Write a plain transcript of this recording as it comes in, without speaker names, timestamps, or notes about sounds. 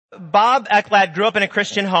Bob Ekblad grew up in a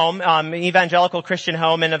Christian home, evangelical Christian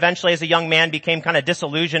home, and eventually as a young man became kind of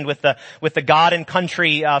disillusioned with the God and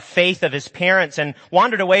country faith of his parents and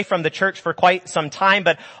wandered away from the church for quite some time,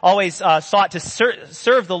 but always sought to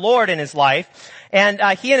serve the Lord in his life. And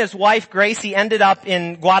he and his wife, Gracie, ended up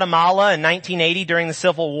in Guatemala in 1980 during the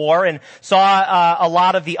Civil War and saw a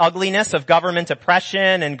lot of the ugliness of government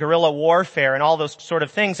oppression and guerrilla warfare and all those sort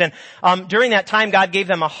of things. And during that time, God gave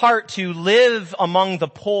them a heart to live among the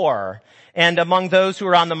poor and among those who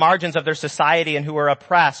were on the margins of their society and who were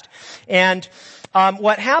oppressed. And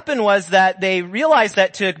what happened was that they realized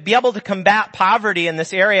that to be able to combat poverty in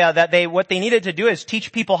this area, that what they needed to do is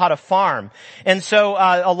teach people how to farm. And so,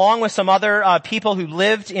 along with some other people who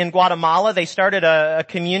lived in Guatemala, they started a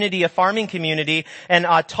community, a farming community, and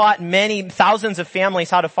taught thousands of families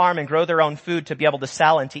how to farm and grow their own food to be able to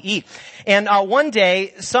sell and to eat. And one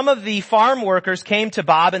day, some of the farm workers came to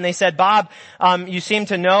Bob and they said, "Bob, you seem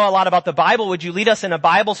to know a lot about the Bible. Would you lead us in a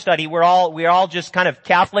Bible study? We're all just kind of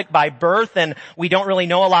Catholic by birth, and we don't really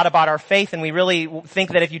know a lot about our faith, and we really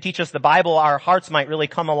think that if you teach us the Bible, our hearts might really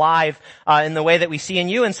come alive in the way that we see in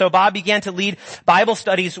you." And so Bob began to lead Bible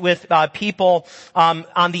studies with people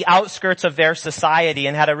on the outskirts of their society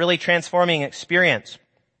and had a really transforming experience.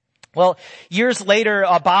 Well, years later,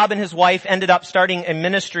 Bob and his wife ended up starting a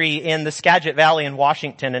ministry in the Skagit Valley in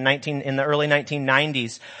Washington in the early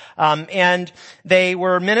 1990s. And they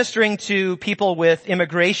were ministering to people with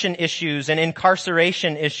immigration issues and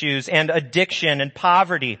incarceration issues and addiction and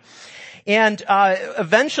poverty. And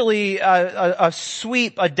eventually a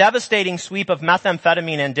devastating sweep of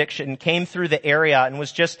methamphetamine addiction came through the area and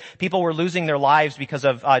people were losing their lives because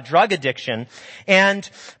of drug addiction. And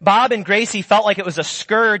Bob and Gracie felt like it was a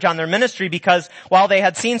scourge on their ministry because while they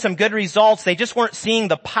had seen some good results, they just weren't seeing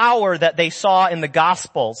the power that they saw in the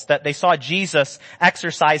Gospels, that they saw Jesus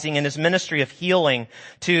exercising in his ministry of healing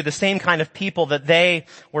to the same kind of people that they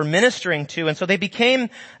were ministering to. And so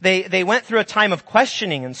they went through a time of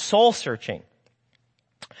questioning and soul searching.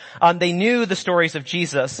 They knew the stories of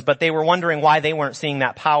Jesus, but they were wondering why they weren't seeing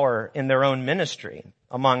that power in their own ministry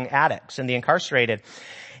among addicts and the incarcerated.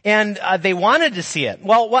 And they wanted to see it.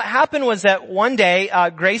 Well, what happened was that one day,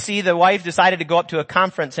 Gracie, the wife, decided to go up to a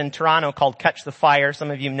conference in Toronto called Catch the Fire. Some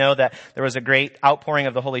of you know that there was a great outpouring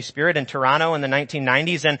of the Holy Spirit in Toronto in the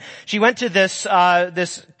 1990s. And she went to this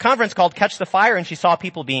conference called Catch the Fire, and she saw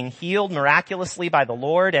people being healed miraculously by the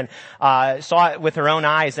Lord and saw it with her own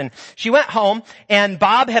eyes. And she went home, and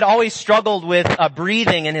Bob had always struggled with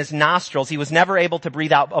breathing in his nostrils. He was never able to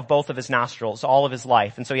breathe out of both of his nostrils all of his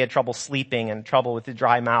life. And so he had trouble sleeping and trouble with the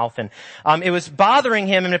dry mouth. And it was bothering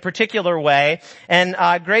him in a particular way. And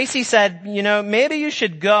Gracie said, maybe you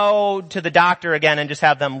should go to the doctor again and just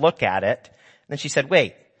have them look at it. And then she said,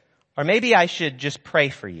 wait, or maybe I should just pray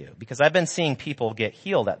for you, because I've been seeing people get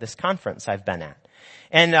healed at this conference I've been at.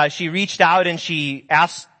 And she reached out and she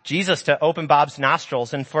asked Jesus to open Bob's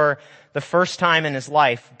nostrils. And for the first time in his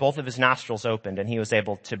life, both of his nostrils opened and he was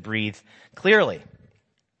able to breathe clearly.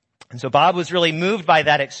 And so Bob was really moved by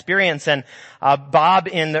that experience, and Bob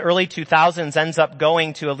in the early 2000s ends up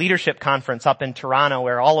going to a leadership conference up in Toronto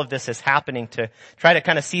where all of this is happening to try to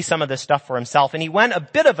kind of see some of this stuff for himself. And he went a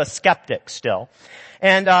bit of a skeptic still.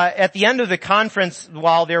 And at the end of the conference,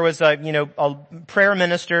 while there was prayer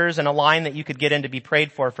ministers and a line that you could get in to be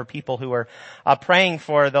prayed for people who were praying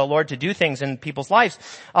for the Lord to do things in people's lives,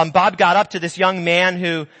 Bob got up to this young man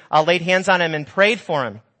who laid hands on him and prayed for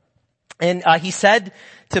him. And he said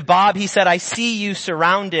to Bob, I see you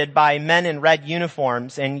surrounded by men in red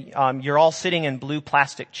uniforms, and you're all sitting in blue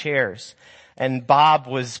plastic chairs. And Bob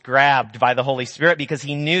was grabbed by the Holy Spirit because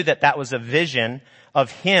he knew that was a vision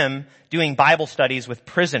of him doing Bible studies with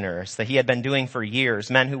prisoners that he had been doing for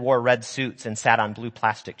years, men who wore red suits and sat on blue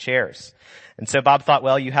plastic chairs. And so Bob thought,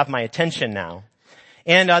 well, you have my attention now.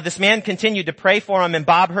 And this man continued to pray for him, and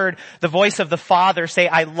Bob heard the voice of the Father say,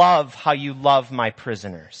 I love how you love my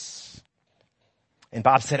prisoners. And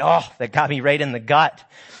Bob said, oh, that got me right in the gut.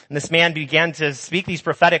 And this man began to speak these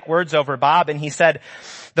prophetic words over Bob, and he said,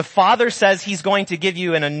 the Father says he's going to give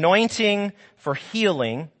you an anointing for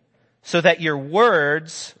healing so that your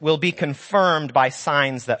words will be confirmed by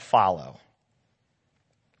signs that follow.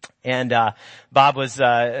 And Bob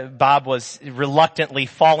was reluctantly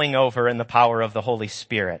falling over in the power of the Holy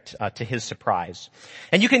Spirit, to his surprise.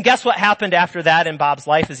 And you can guess what happened after that in Bob's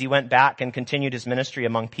life as he went back and continued his ministry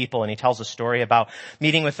among people. And he tells a story about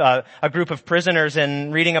meeting with a group of prisoners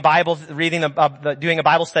and doing a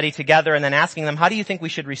Bible study together, and then asking them, how do you think we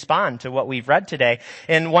should respond to what we've read today?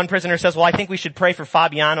 And one prisoner says, well, I think we should pray for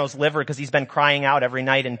Fabiano's liver because he's been crying out every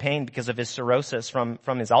night in pain because of his cirrhosis from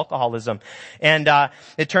his alcoholism. And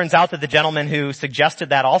it turns turns out that the gentleman who suggested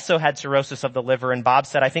that also had cirrhosis of the liver, and Bob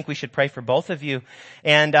said, I think we should pray for both of you,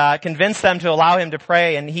 and convinced them to allow him to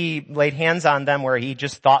pray, and he laid hands on them where he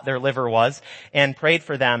just thought their liver was and prayed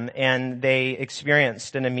for them, and they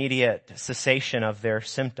experienced an immediate cessation of their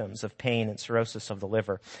symptoms of pain and cirrhosis of the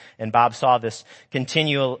liver. And Bob saw this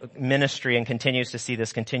continual ministry and continues to see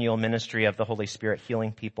this continual ministry of the Holy Spirit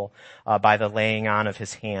healing people by the laying on of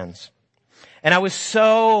his hands. And I was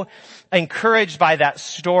so encouraged by that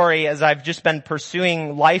story as I've just been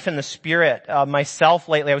pursuing life in the Spirit myself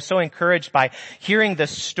lately. I was so encouraged by hearing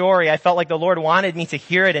this story. I felt like the Lord wanted me to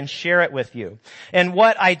hear it and share it with you. And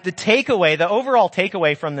the overall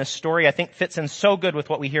takeaway from this story, I think fits in so good with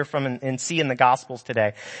what we hear from and see in the Gospels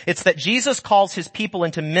today. It's that Jesus calls his people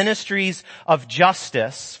into ministries of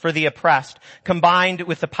justice for the oppressed, combined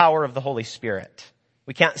with the power of the Holy Spirit.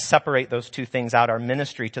 We can't separate those two things out, our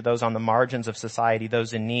ministry to those on the margins of society,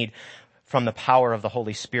 those in need, from the power of the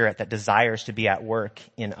Holy Spirit that desires to be at work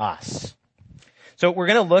in us. So we're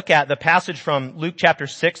going to look at the passage from Luke chapter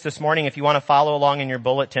 6 this morning. If you want to follow along in your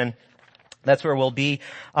bulletin, that's where we'll be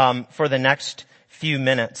for the next few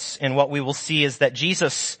minutes. And what we will see is that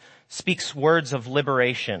Jesus speaks words of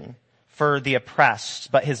liberation for the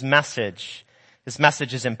oppressed, but his message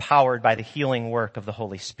is empowered by the healing work of the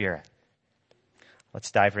Holy Spirit.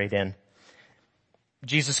 Let's dive right in.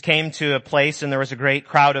 Jesus came to a place and there was a great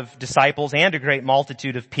crowd of disciples and a great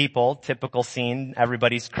multitude of people. Typical scene.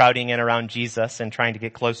 Everybody's crowding in around Jesus and trying to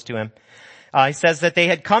get close to him. He says that they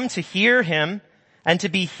had come to hear him and to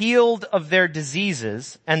be healed of their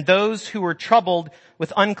diseases, and those who were troubled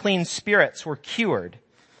with unclean spirits were cured.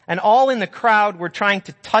 And all in the crowd were trying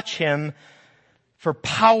to touch him, for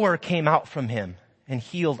power came out from him and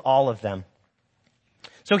healed all of them.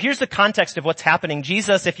 So here's the context of what's happening.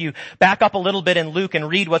 Jesus, if you back up a little bit in Luke and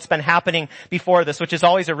read what's been happening before this, which is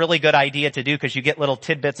always a really good idea to do because you get little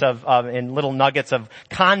tidbits and little nuggets of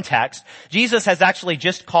context, Jesus has actually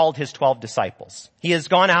just called his 12 disciples. He has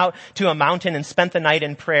gone out to a mountain and spent the night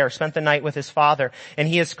in prayer, spent the night with his Father, and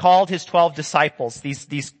he has called his 12 disciples,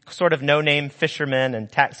 these sort of no-name fishermen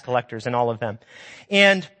and tax collectors and all of them.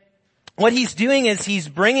 And what he's doing is he's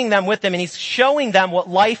bringing them with him and he's showing them what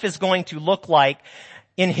life is going to look like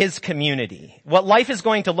in his community, what life is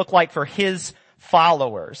going to look like for his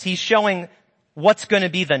followers. He's showing what's going to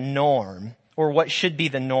be the norm, or what should be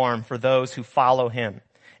the norm for those who follow him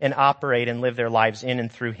and operate and live their lives in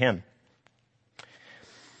and through him.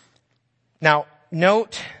 Now,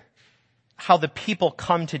 note how the people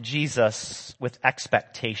come to Jesus with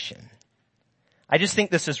expectation. I just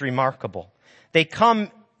think this is remarkable. They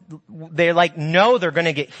know they're going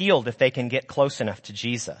to get healed if they can get close enough to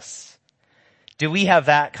Jesus. Do we have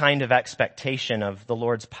that kind of expectation of the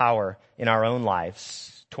Lord's power in our own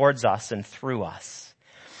lives, towards us and through us?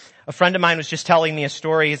 A friend of mine was just telling me a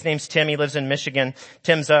story. His name's Tim. He lives in Michigan.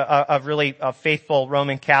 Tim's a really faithful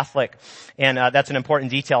Roman Catholic, and that's an important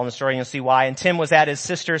detail in the story, and you'll see why. And Tim was at his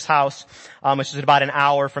sister's house, which is about an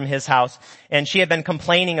hour from his house, and she had been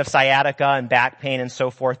complaining of sciatica and back pain and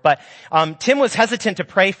so forth. But Tim was hesitant to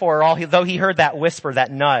pray for her, although he heard that whisper,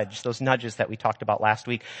 that nudge, those nudges that we talked about last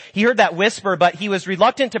week. He heard that whisper, but he was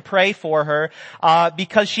reluctant to pray for her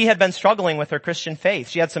because she had been struggling with her Christian faith.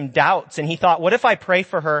 She had some doubts, and he thought, what if I pray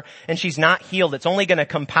for her and she's not healed? It's only going to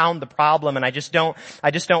compound the problem, and I just don't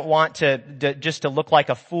want to look like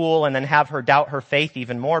a fool and then have her doubt her faith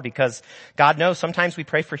even more, because God knows sometimes we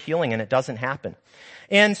pray for healing and it doesn't happen.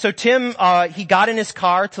 And so Tim, he got in his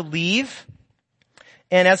car to leave,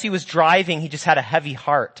 and as he was driving, he just had a heavy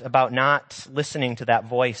heart about not listening to that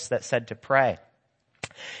voice that said to pray.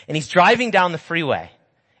 And he's driving down the freeway,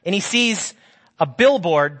 and he sees a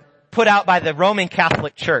billboard put out by the Roman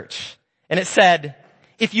Catholic Church, and it said,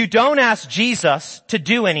 if you don't ask Jesus to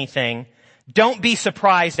do anything, don't be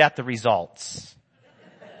surprised at the results.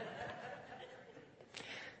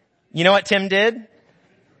 You know what Tim did?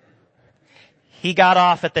 He got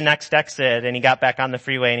off at the next exit and he got back on the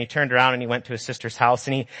freeway and he turned around and he went to his sister's house,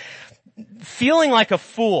 and he, feeling like a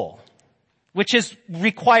fool, which is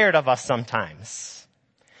required of us sometimes,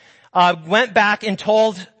 went back and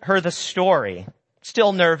told her the story.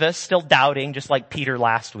 Still nervous, still doubting, just like Peter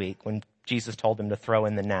last week when Jesus told him to throw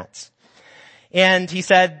in the nets. And he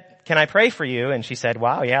said, can I pray for you? And she said,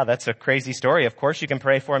 wow, yeah, that's a crazy story. Of course you can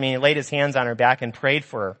pray for me. And he laid his hands on her back and prayed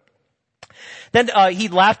for her. Then he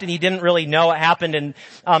left and he didn't really know what happened.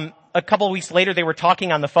 And a couple of weeks later they were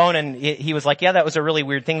talking on the phone, and he was like, yeah, that was a really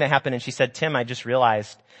weird thing that happened. And she said, Tim, I just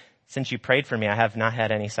realized since you prayed for me, I have not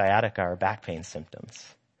had any sciatica or back pain symptoms.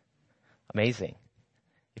 Amazing.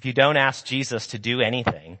 If you don't ask Jesus to do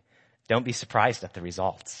anything, don't be surprised at the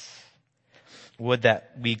results. Would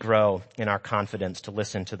that we grow in our confidence to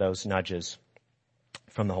listen to those nudges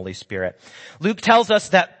from the Holy Spirit. Luke tells us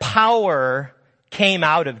that power came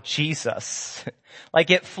out of Jesus. Like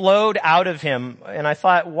it flowed out of him. And I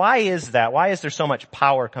thought, why is that? Why is there so much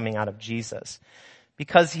power coming out of Jesus?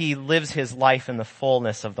 Because he lives his life in the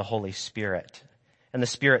fullness of the Holy Spirit. And the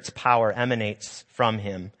Spirit's power emanates from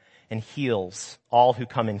him and heals all who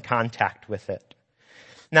come in contact with it.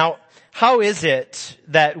 Now, how is it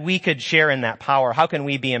that we could share in that power? How can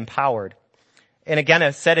we be empowered? And again,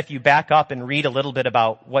 I said, if you back up and read a little bit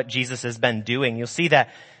about what Jesus has been doing, you'll see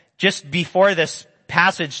that just before this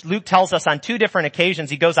passage, Luke tells us on 2 different occasions,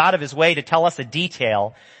 he goes out of his way to tell us a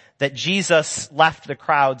detail that Jesus left the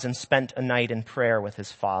crowds and spent a night in prayer with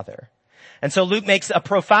his Father. And so Luke makes a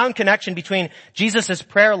profound connection between Jesus'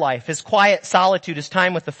 prayer life, his quiet solitude, his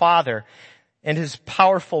time with the Father, and his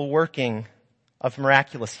powerful working of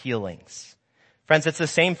miraculous healings. Friends, it's the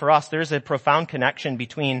same for us. There's a profound connection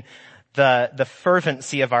between the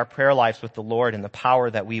fervency of our prayer lives with the Lord and the power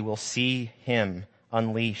that we will see him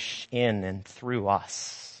unleash in and through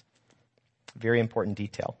us. Very important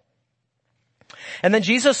detail. And then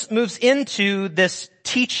Jesus moves into this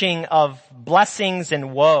teaching of blessings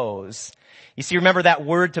and woes. You see, remember that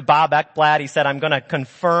word to Bob Ekblad? He said, I'm going to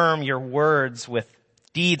confirm your words with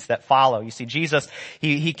deeds that follow. You see, Jesus,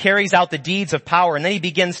 he carries out the deeds of power, and then he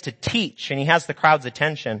begins to teach, and he has the crowd's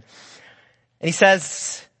attention. And he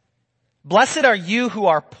says, blessed are you who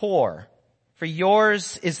are poor, for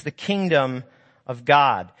yours is the kingdom of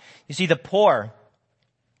God. You see, the poor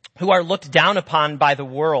who are looked down upon by the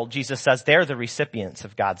world, Jesus says, they're the recipients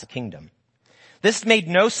of God's kingdom. This made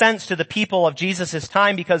no sense to the people of Jesus'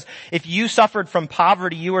 time, because if you suffered from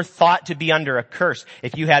poverty, you were thought to be under a curse.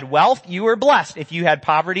 If you had wealth, you were blessed. If you had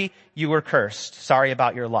poverty, you were cursed. Sorry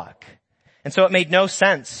about your luck. And so it made no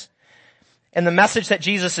sense. And the message that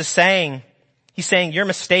Jesus is saying, he's saying, you're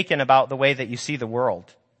mistaken about the way that you see the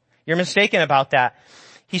world. You're mistaken about that.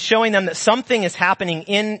 He's showing them that something is happening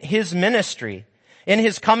in his ministry, in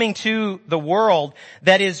his coming to the world,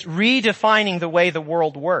 that is redefining the way the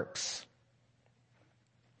world works.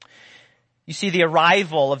 You see, the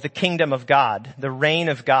arrival of the kingdom of God, the reign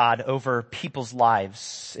of God over people's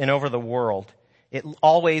lives and over the world, it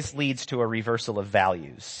always leads to a reversal of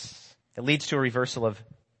values. It leads to a reversal of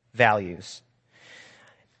values.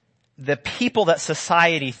 The people that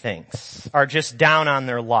society thinks are just down on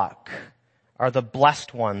their luck are the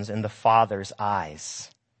blessed ones in the Father's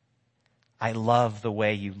eyes. I love the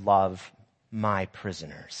way you love my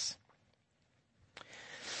prisoners.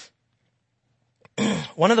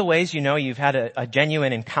 One of the ways you know you've had a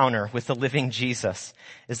genuine encounter with the living Jesus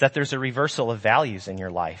is that there's a reversal of values in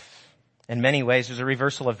your life. In many ways, there's a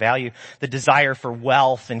reversal of value. The desire for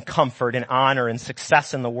wealth and comfort and honor and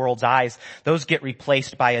success in the world's eyes, those get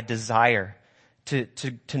replaced by a desire to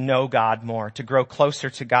know God more, to grow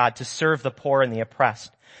closer to God, to serve the poor and the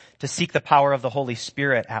oppressed, to seek the power of the Holy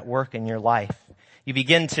Spirit at work in your life. You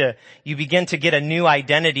begin to get a new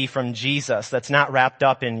identity from Jesus that's not wrapped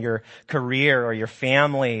up in your career or your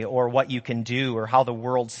family or what you can do or how the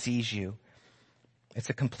world sees you.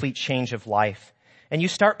 It's a complete change of life. And you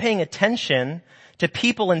start paying attention to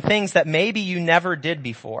people and things that maybe you never did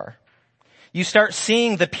before. You start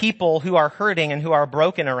seeing the people who are hurting and who are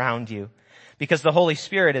broken around you because the Holy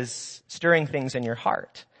Spirit is stirring things in your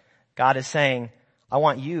heart. God is saying, I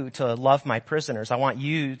want you to love my prisoners. I want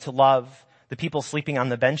you to love the people sleeping on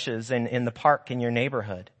the benches in the park in your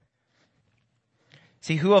neighborhood.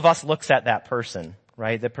 See, who of us looks at that person,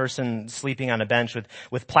 right? The person sleeping on a bench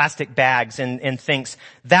with plastic bags and thinks,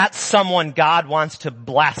 that's someone God wants to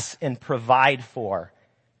bless and provide for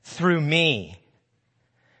through me.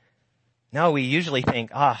 No, we usually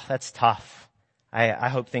think, that's tough. I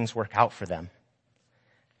hope things work out for them.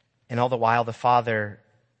 And all the while, the Father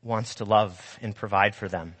wants to love and provide for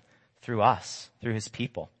them through us, through his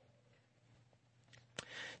people.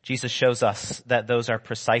 Jesus shows us that those are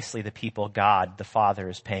precisely the people God, the Father,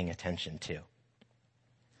 is paying attention to.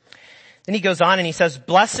 Then he goes on and he says,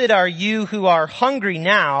 blessed are you who are hungry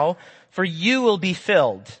now, for you will be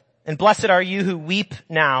filled. And blessed are you who weep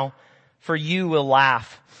now, for you will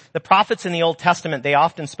laugh. The prophets in the Old Testament, they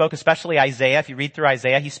often spoke, especially Isaiah. If you read through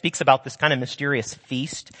Isaiah, he speaks about this kind of mysterious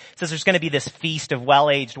feast. He says there's going to be this feast of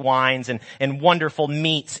well-aged wines and wonderful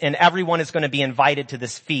meats, and everyone is going to be invited to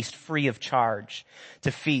this feast free of charge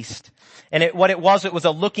to feast. And what it was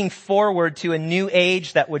a looking forward to a new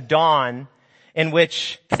age that would dawn in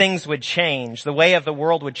which things would change. The way of the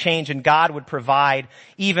world would change, and God would provide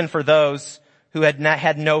even for those who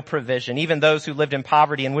had no provision, even those who lived in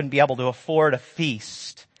poverty and wouldn't be able to afford a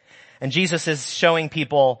feast. And Jesus is showing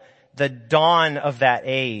people the dawn of that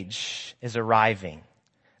age is arriving.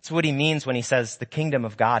 That's what he means when he says the kingdom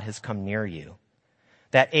of God has come near you.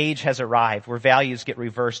 That age has arrived where values get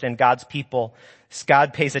reversed and God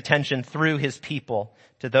pays attention through his people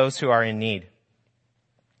to those who are in need.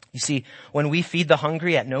 You see, when we feed the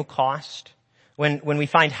hungry at no cost, when we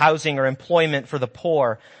find housing or employment for the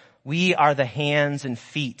poor, we are the hands and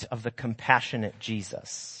feet of the compassionate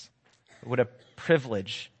Jesus. What a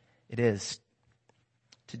privilege it is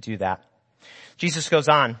to do that. Jesus goes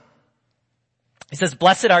on. He says,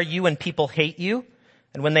 "Blessed are you when people hate you,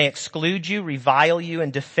 and when they exclude you, revile you,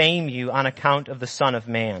 and defame you on account of the Son of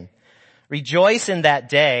Man. Rejoice in that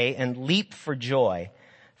day and leap for joy,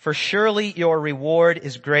 for surely your reward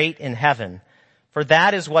is great in heaven, for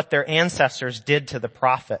that is what their ancestors did to the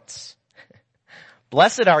prophets."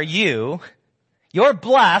 Blessed are you. You're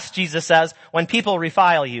blessed, Jesus says, when people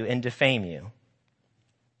revile you and defame you.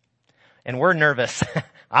 And we're nervous.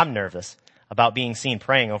 I'm nervous about being seen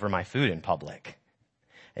praying over my food in public.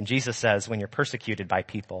 And Jesus says, when you're persecuted by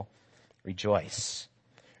people, rejoice.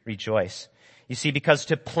 Rejoice. You see, because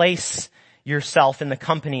to place yourself in the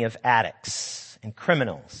company of addicts and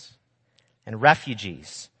criminals and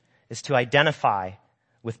refugees is to identify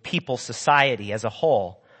with people, society as a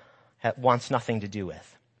whole that wants nothing to do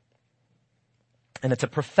with. And it's a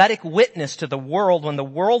prophetic witness to the world when the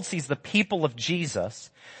world sees the people of Jesus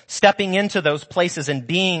stepping into those places and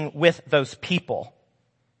being with those people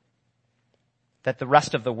that the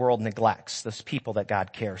rest of the world neglects, those people that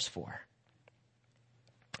God cares for.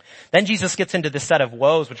 Then Jesus gets into this set of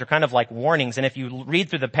woes, which are kind of like warnings. And if you read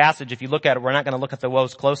through the passage, if you look at it, we're not going to look at the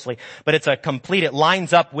woes closely, but it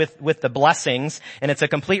lines up with the blessings, and it's a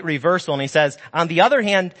complete reversal. And he says, on the other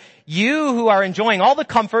hand, you who are enjoying all the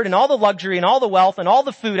comfort and all the luxury and all the wealth and all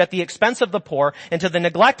the food at the expense of the poor and to the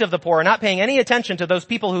neglect of the poor, and not paying any attention to those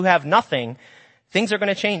people who have nothing, things are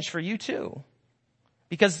going to change for you too.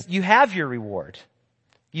 Because you have your reward.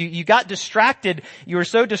 You got distracted. You were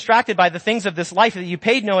so distracted by the things of this life that you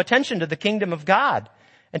paid no attention to the kingdom of God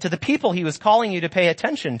and to the people he was calling you to pay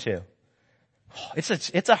attention to.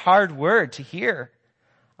 It's a hard word to hear.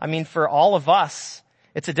 I mean, for all of us,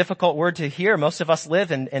 it's a difficult word to hear. Most of us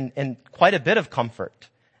live in quite a bit of comfort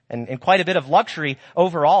and quite a bit of luxury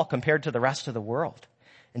overall compared to the rest of the world.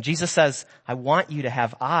 And Jesus says, I want you to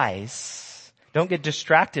have eyes. Don't get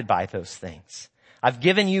distracted by those things. I've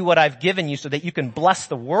given you what I've given you so that you can bless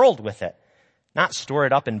the world with it. Not store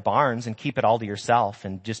it up in barns and keep it all to yourself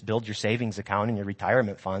and just build your savings account and your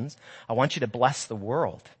retirement funds. I want you to bless the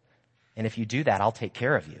world. And if you do that, I'll take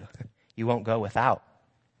care of you. You won't go without.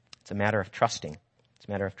 It's a matter of trusting. It's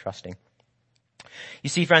a matter of trusting. You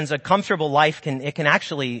see, friends, too comfortable a life can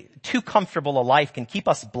keep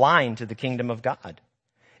us blind to the kingdom of God.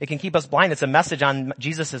 It can keep us blind. It's a message on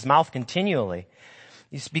Jesus' mouth continually.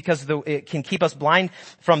 It's because it can keep us blind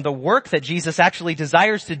from the work that Jesus actually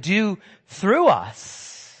desires to do through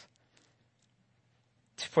us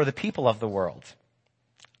for the people of the world.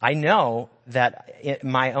 I know that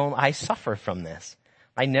I suffer from this.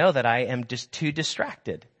 I know that I am just too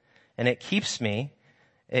distracted, and it gives me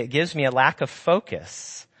a lack of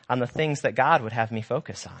focus on the things that God would have me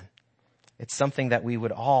focus on. It's something that we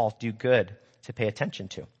would all do good to pay attention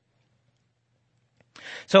to.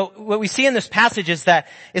 So what we see in this passage is that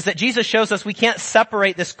Jesus shows us we can't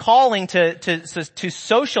separate this calling to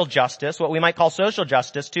social justice, what we might call social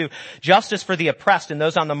justice, to justice for the oppressed and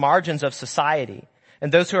those on the margins of society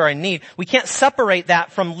and those who are in need. We can't separate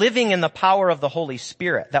that from living in the power of the Holy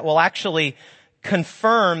Spirit that will actually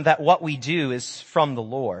confirm that what we do is from the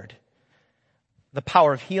Lord. The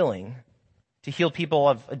power of healing, to heal people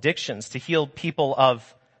of addictions, to heal people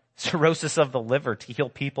of cirrhosis of the liver, to heal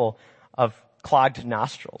people of clogged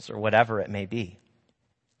nostrils or whatever it may be.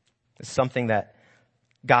 It's something that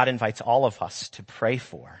God invites all of us to pray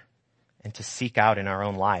for and to seek out in our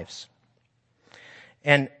own lives.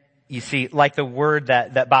 And you see, like the word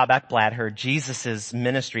that Bob Ekblad heard, Jesus'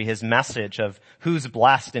 ministry, his message of who's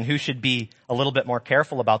blessed and who should be a little bit more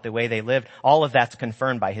careful about the way they live, all of that's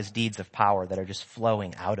confirmed by his deeds of power that are just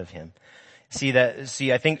flowing out of him. See,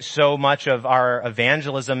 I think so much of our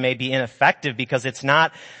evangelism may be ineffective because it's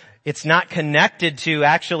not connected to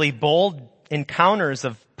actually bold encounters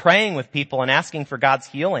of praying with people and asking for God's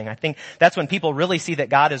healing. I think that's when people really see that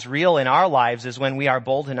God is real in our lives, is when we are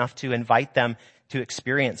bold enough to invite them to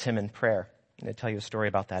experience him in prayer. I'm going to tell you a story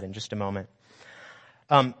about that in just a moment.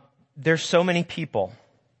 There's so many people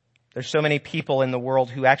in the world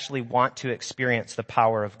who actually want to experience the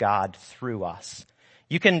power of God through us.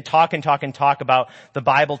 You can talk about the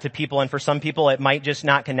Bible to people, and for some people it might just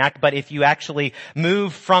not connect, but if you actually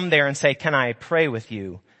move from there and say, can I pray with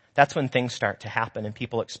you? That's when things start to happen and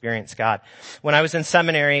people experience God. When I was in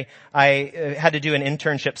seminary, I had to do an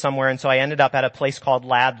internship somewhere, and so I ended up at a place called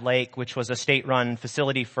Ladd Lake, which was a state-run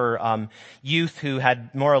facility for youth who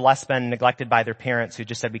had more or less been neglected by their parents, who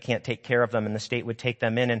just said we can't take care of them, and the state would take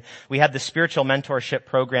them in. And we had the spiritual mentorship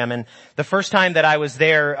program. And the first time that I was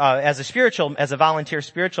there as a volunteer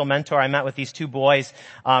spiritual mentor, I met with these two boys,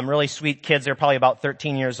 really sweet kids. They're probably about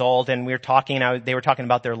 13 years old, and we were talking. They were talking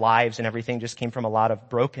about their lives, and everything just came from a lot of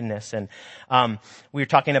brokenness. And we were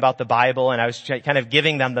talking about the Bible, and I was kind of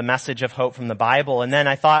giving them the message of hope from the Bible. And then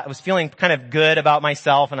I was feeling kind of good about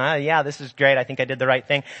myself, and yeah, this is great. I think I did the right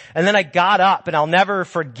thing. And then I got up, and I'll never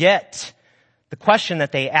forget the question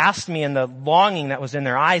that they asked me and the longing that was in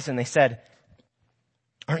their eyes. And they said,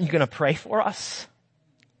 "Aren't you going to pray for us?"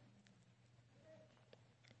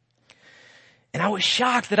 And I was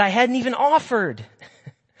shocked that I hadn't even offered.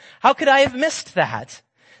 How could I have missed that?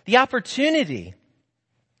 The opportunity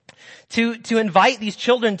to invite these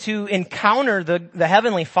children to encounter the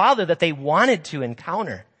Heavenly Father that they wanted to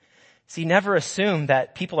encounter. See, never assume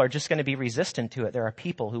that people are just going to be resistant to it. There are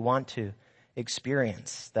people who want to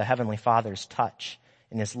experience the Heavenly Father's touch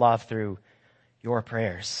and His love through your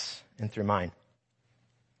prayers and through mine.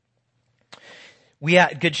 We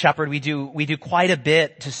at Good Shepherd, we do quite a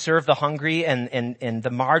bit to serve the hungry and the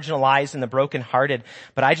marginalized and the brokenhearted.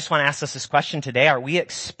 But I just want to ask us this question today. Are we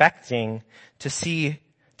expecting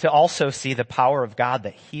to also see the power of God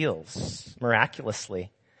that heals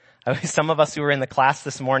miraculously? Some of us who were in the class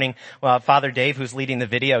this morning, Father Dave, who's leading the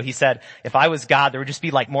video, he said, if I was God, there would just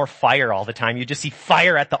be like more fire all the time. You just see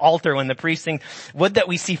fire at the altar when the priest sings. Would that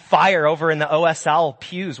we see fire over in the OSL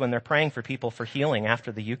pews when they're praying for people for healing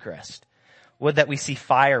after the Eucharist. Would that we see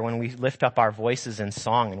fire when we lift up our voices in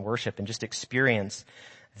song and worship and just experience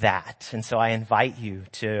that. And so I invite you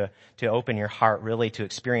to open your heart really to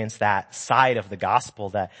experience that side of the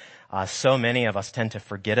gospel that so many of us tend to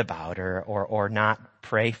forget about or not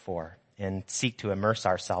pray for and seek to immerse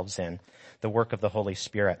ourselves in the work of the Holy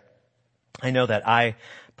Spirit. I know that I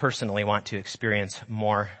personally want to experience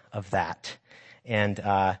more of that. And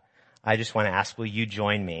I just want to ask, will you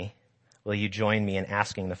join me? Will you join me in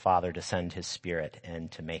asking the Father to send His Spirit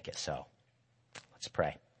and to make it so? Let's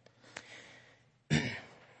pray.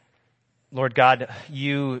 Lord God,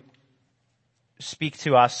 you speak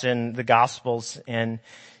to us in the Gospels, and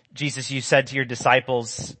Jesus, you said to your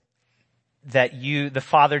disciples that the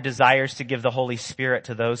Father desires to give the Holy Spirit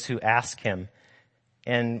to those who ask Him.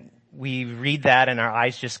 And we read that and our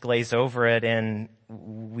eyes just glaze over it, and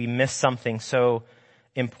we miss something so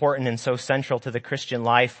important and so central to the Christian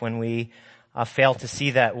life when we fail to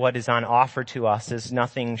see that what is on offer to us is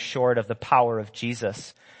nothing short of the power of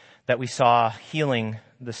Jesus that we saw healing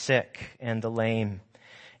the sick and the lame.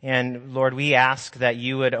 And Lord, we ask that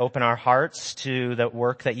you would open our hearts to the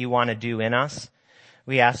work that you want to do in us.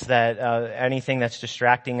 We ask that anything that's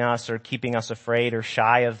distracting us or keeping us afraid or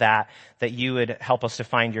shy of that you would help us to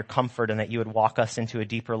find your comfort and that you would walk us into a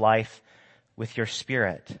deeper life with your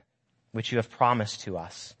Spirit, which you have promised to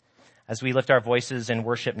us. As we lift our voices in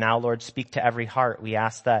worship now, Lord, speak to every heart. We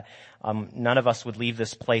ask that none of us would leave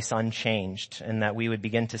this place unchanged and that we would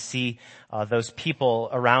begin to see those people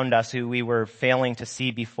around us who we were failing to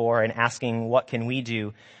see before and asking what can we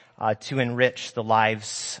do to enrich the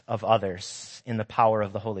lives of others in the power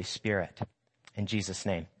of the Holy Spirit. In Jesus'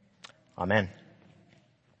 name, amen.